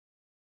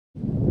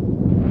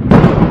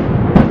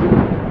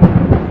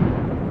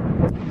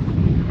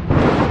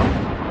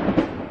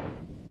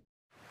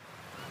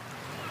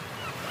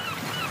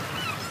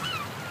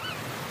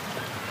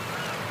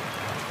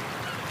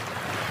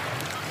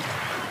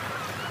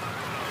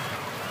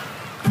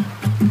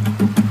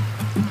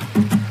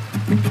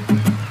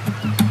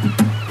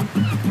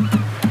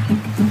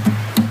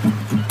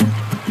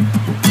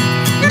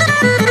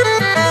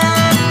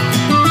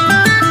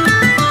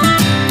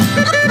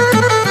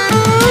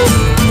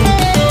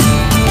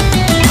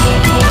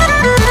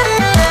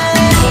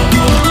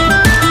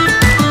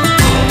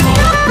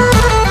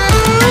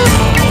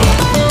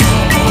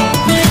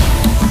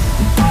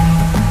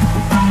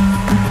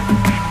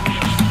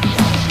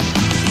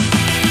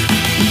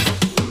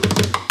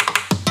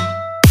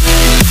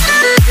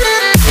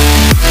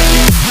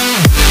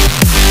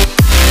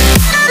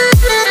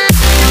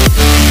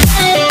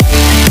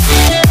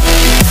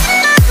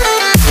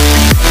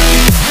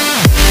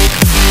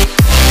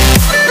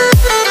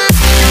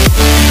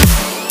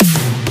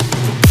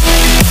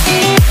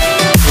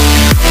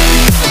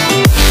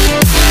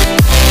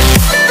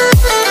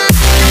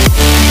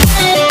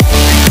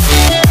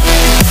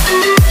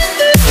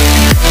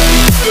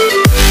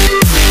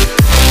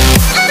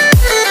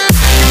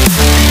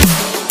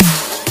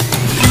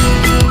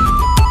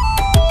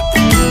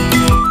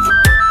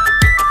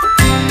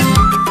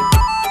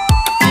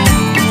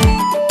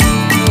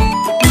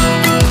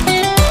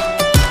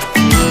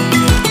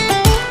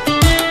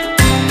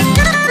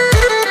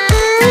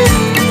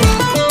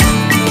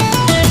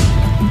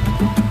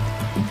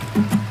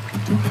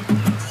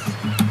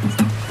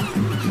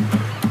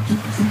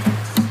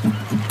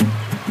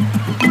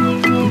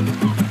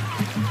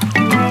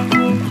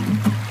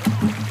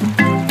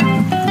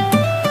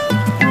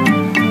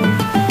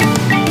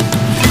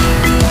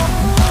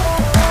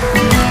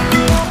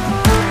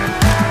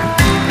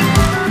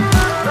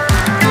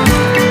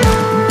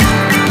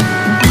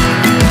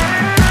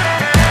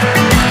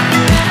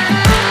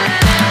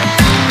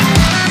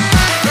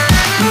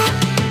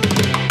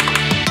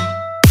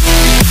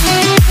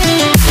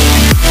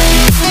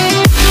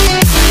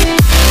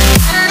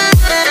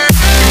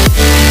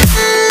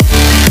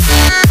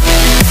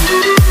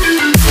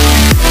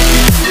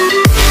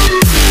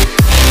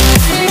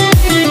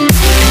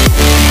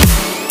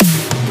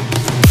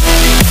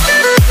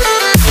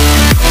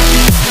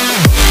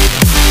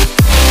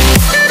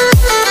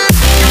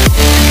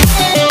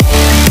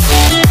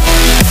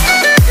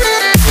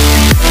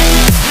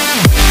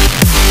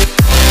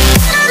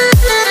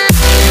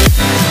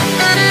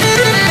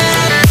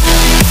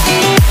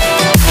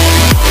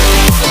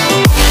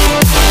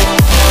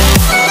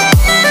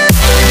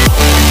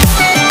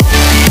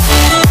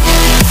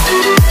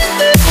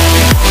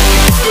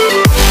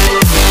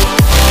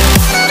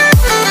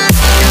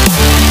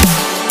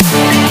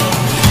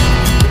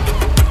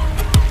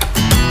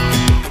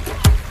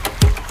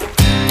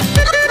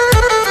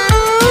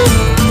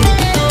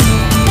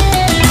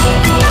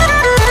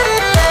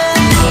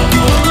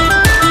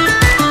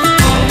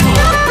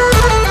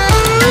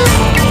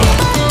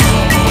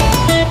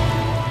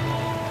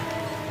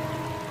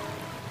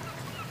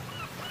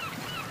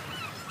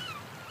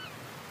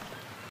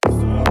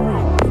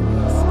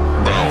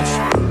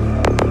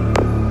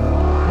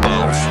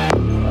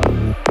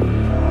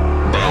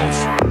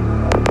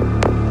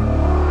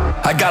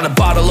I got a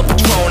bottle of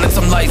Patron and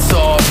some lights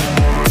off,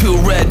 2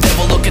 red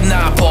devil looking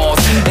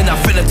eyeballs, and I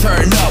finna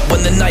turn up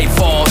when the night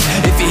falls.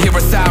 If you hear a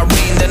siren,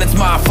 then it's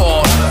my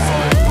fault.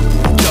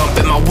 Jump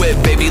in my whip,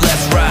 baby,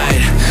 let's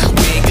ride.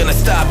 We ain't gonna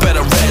stop at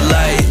a red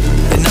light,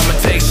 and I'ma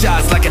take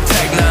shots like a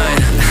Tech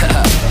 9.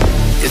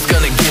 It's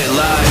gonna get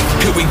live.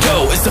 Here we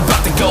go, it's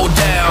about to go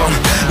down.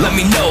 Let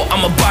me know,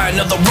 I'ma buy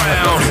another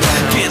round.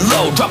 Get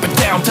low, drop it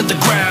down to the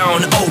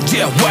ground. Oh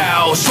yeah,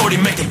 wow, shorty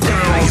make it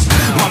bounce.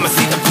 Mama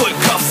see the put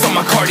cuffs on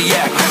my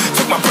cardiac.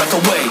 Took my breath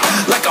away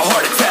like a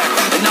heart attack.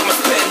 And I'ma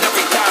spend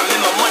every dime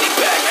in my money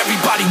back.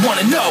 Everybody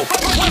wanna know.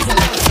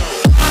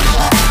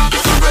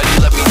 If you're ready,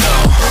 let me know.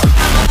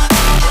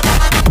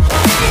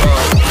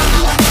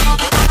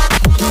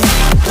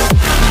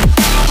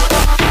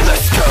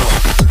 Let's go.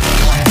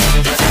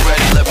 If you're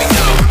ready, let me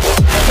know.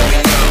 Let me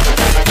know.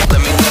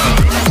 Let me know.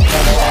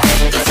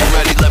 If you're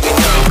ready, let me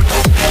know.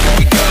 Here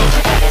we go.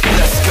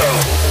 Let's go.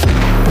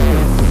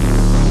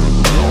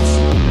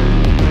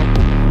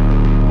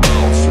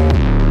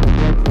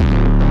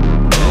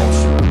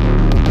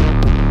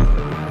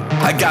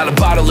 I got a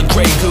bottle of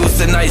Grey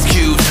Goose and ice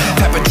cubes,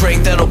 type of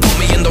drink that'll put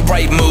me in the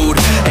right mood.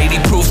 80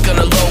 proof's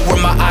gonna lower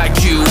my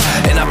IQ,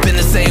 and I've been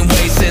the same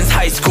way since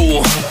high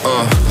school.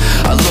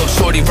 I look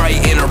shorty right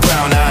in her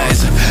brown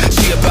eyes.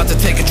 She about to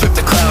take a trip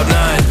to Cloud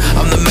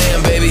 9. I'm the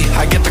man, baby,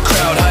 I get the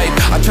crowd hype.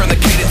 I turn the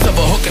cadence of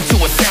a hook into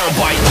a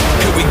soundbite.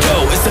 Here we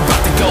go, it's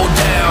about to go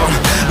down.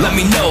 Let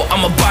me know,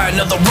 I'ma buy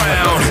another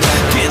round.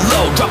 Get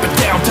low, drop it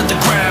down to the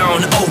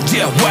ground. Oh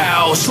yeah,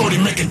 wow, shorty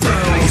make it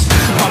bounce.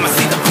 Mama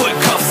see the put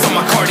cuffs on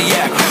my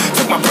cardiac.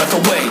 Took my breath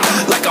away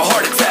like a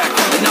heart attack.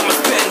 And I'ma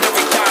spend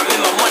every dime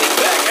in my money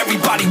back.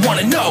 Everybody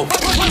wanna know.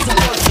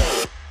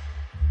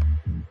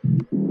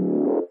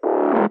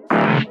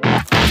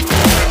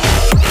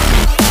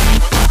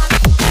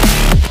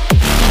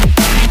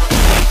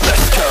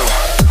 Let's go.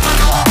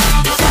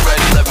 If you're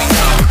ready, let me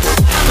know.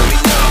 Let me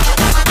know.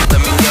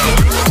 Let me know.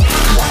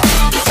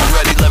 If you're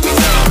ready, let me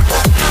know.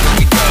 Here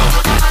we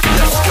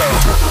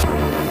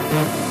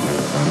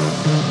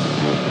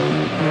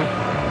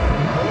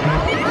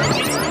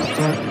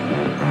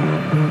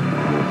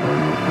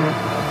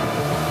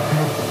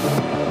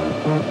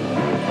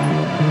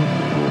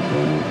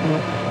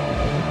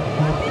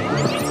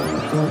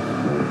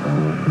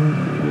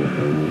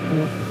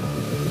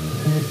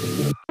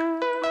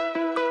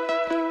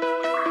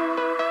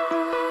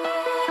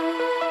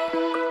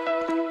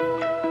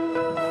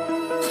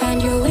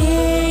Find your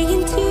way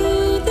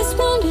into this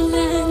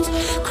wonderland.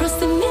 Cross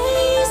the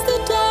maze, the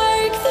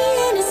dark, the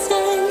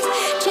innocent.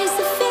 Chase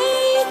the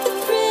faith, the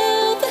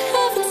thrill, the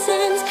heaven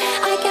sent.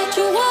 I got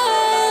you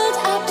wild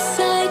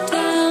upside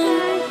down.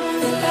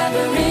 The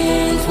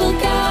labyrinth will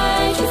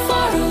guide you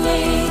far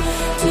away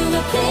to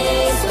a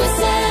place where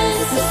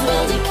senses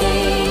will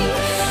decay.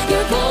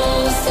 Your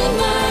ghost and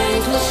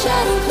mind will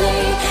shadow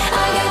play. I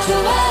got you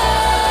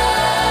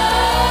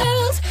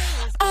wild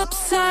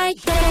upside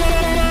down.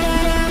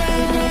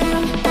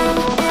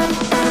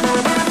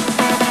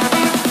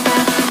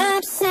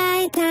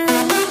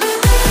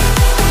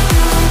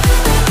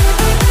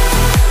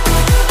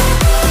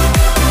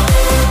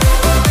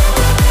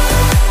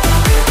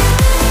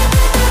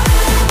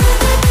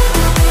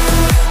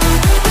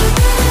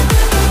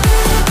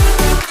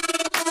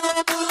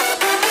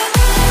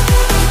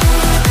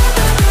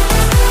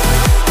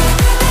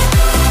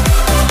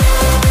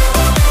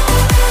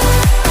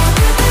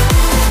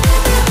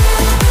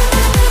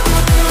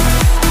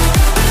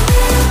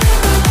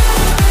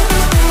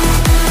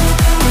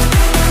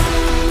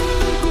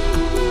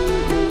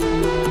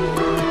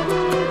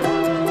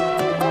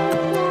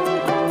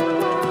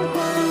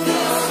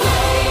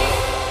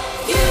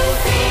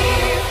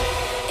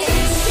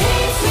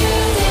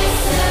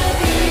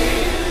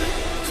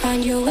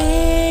 Find your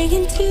way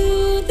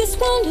into this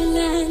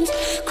wonderland.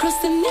 Cross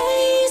the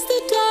maze,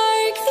 the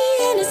dark, the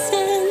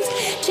innocent.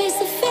 Chase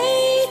the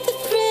faith, the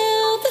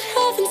thrill, the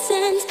heaven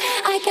sent.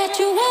 I got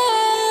you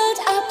wild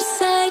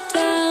upside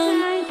down.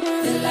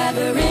 The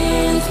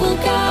labyrinth will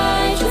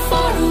guide you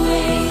far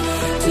away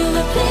to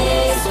the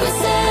place where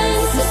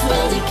senses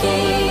will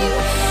decay.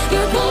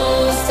 Your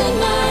ghost and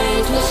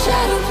mind will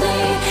shadow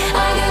play.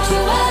 I got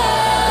you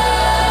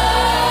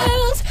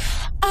wild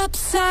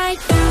upside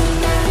down.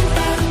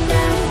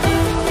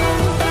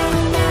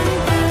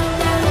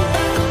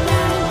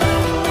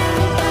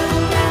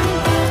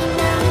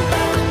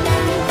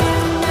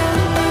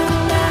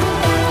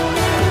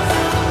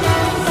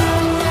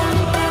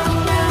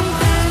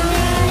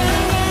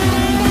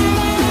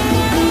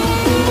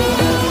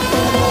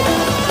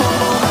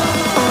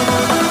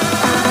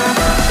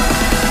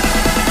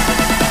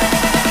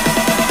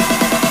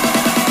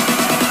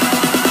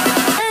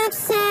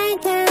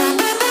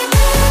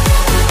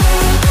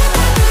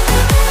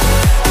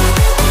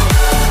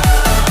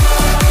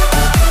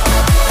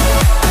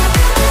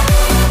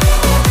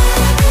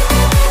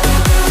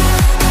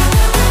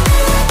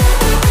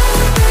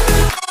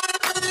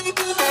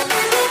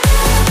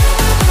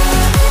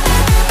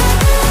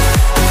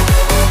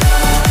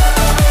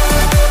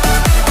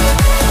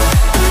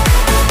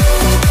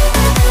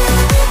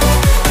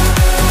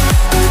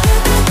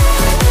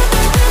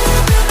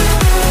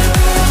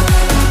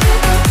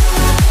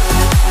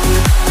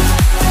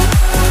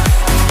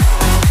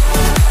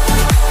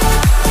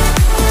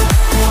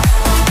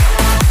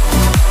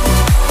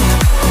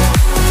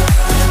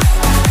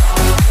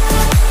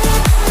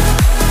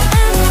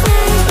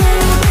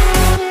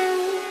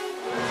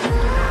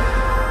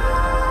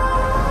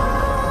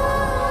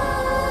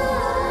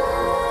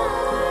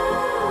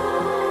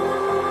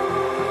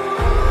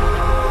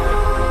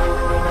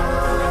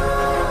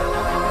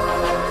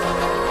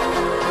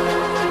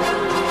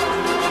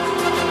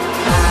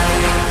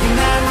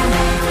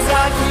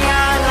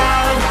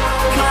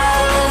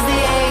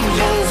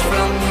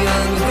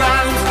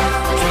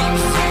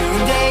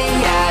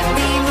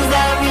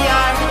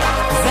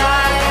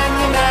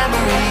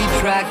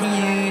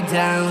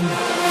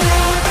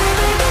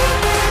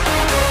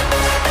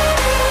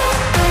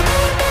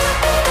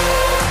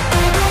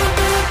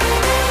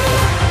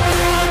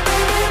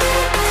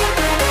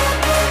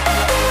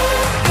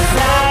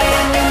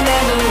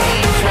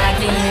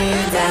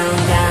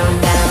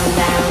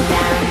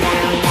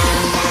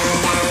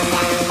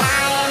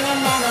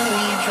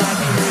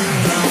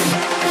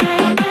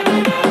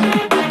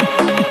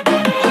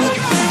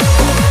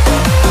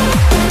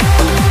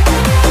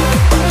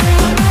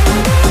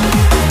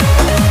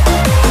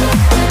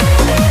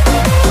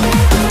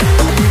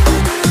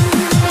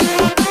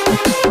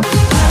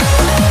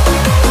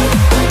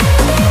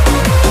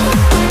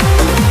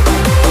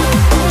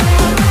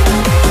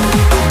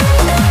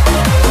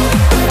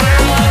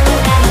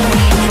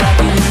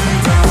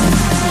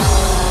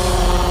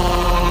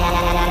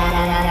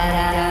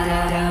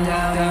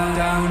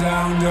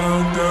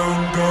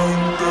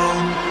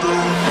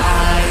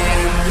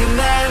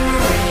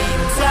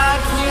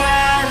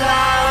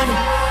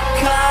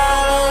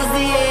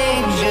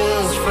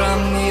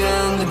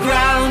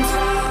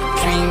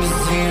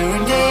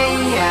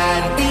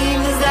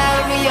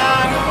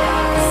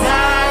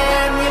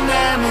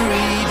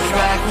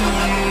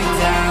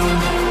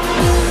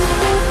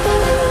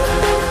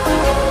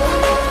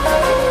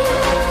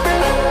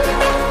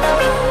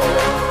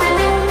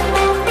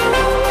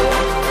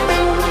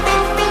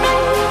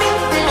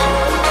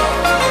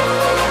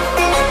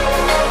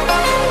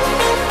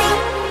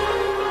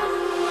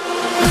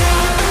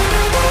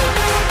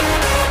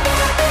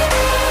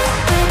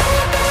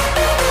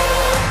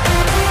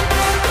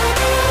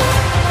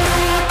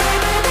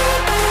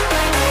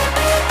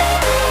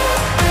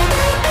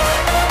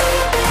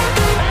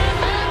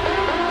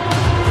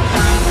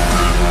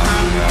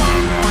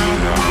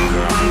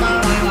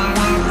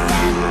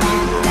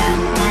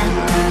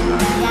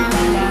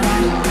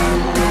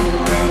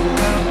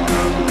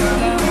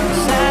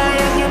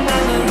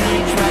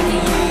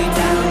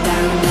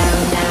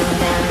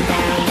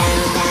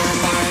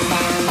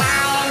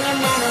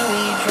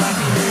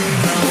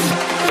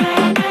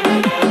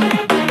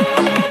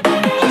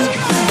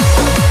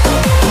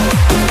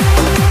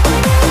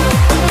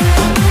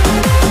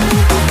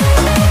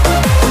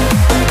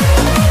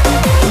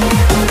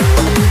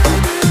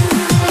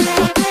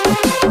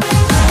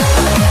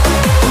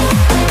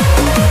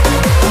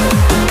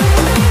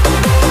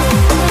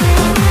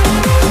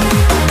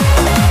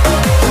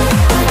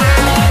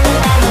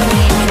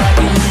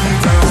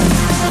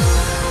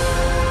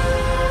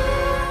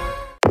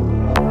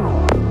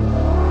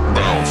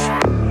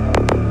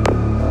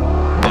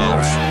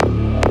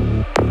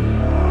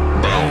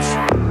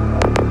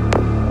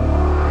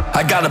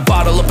 got a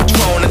bottle of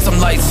Patron and some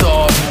lights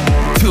off.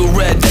 Two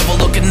red devil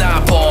looking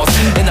eyeballs,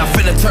 and I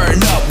finna turn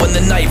up when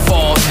the night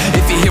falls.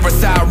 If you hear a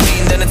siren,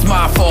 then it's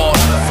my fault.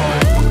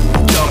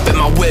 Jump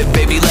in my whip,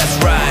 baby, let's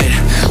ride.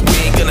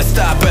 We ain't gonna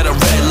stop at a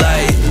red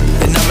light,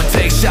 and I'ma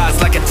take shots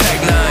like a Tech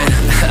 9.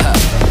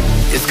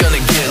 It's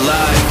gonna get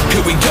live.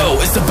 Here we go,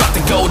 it's about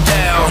to go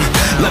down.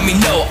 Let me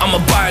know,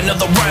 I'ma buy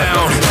another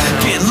round.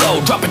 Get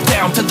low, drop it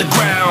down to the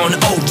ground.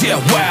 Oh yeah,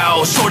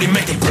 wow, shorty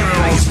make it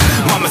bounce.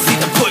 Mama see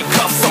the put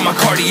cuffs on my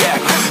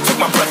cardiac. Took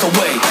my breath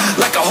away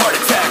like a heart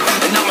attack.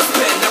 And I'ma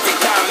spend every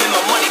dime in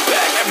my money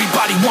back.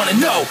 Everybody wanna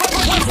know.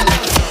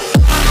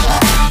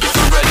 If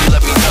you're ready,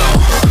 let me know.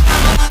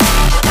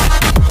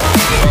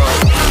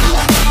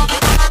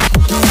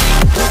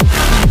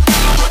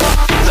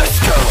 Let's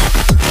go.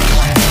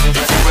 If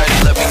you're ready,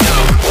 let me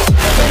know.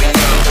 Let me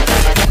know.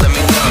 Let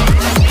me know.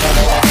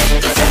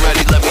 If you're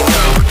ready, let me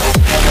know.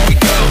 Here we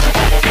go.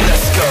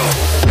 Let's go.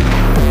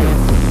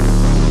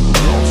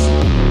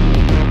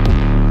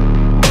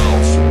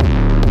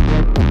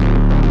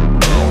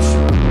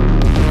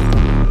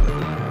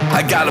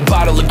 I got a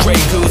bottle of Grey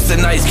Goose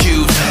and ice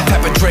cubes.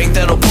 Type of drink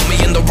that'll put me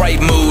in the right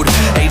mood.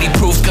 80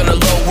 proof's gonna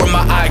lower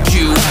my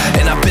IQ.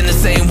 And I've been the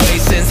same way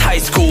since high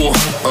school.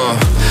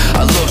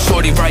 I look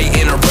shorty right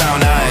in her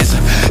brown eyes.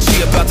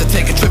 She about to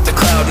take a trip to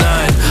Cloud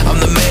 9. I'm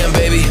the man,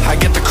 baby, I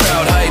get the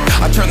crowd hype.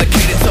 I turn the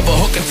cadence of a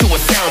hook into a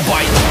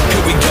soundbite.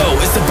 Here we go,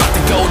 it's about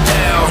to go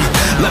down.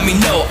 Let me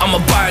know,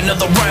 I'ma buy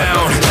another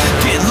round.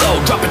 Get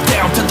low, drop it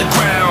down to the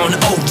ground.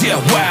 Oh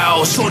yeah,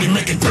 wow, shorty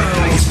make it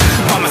bounce.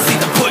 Mama see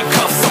the put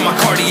cuffs on my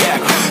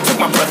cardiac. Took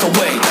my breath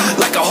away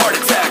like a heart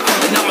attack.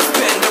 And I'ma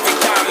spend every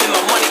dime in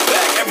my money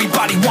back.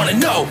 Everybody wanna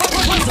know.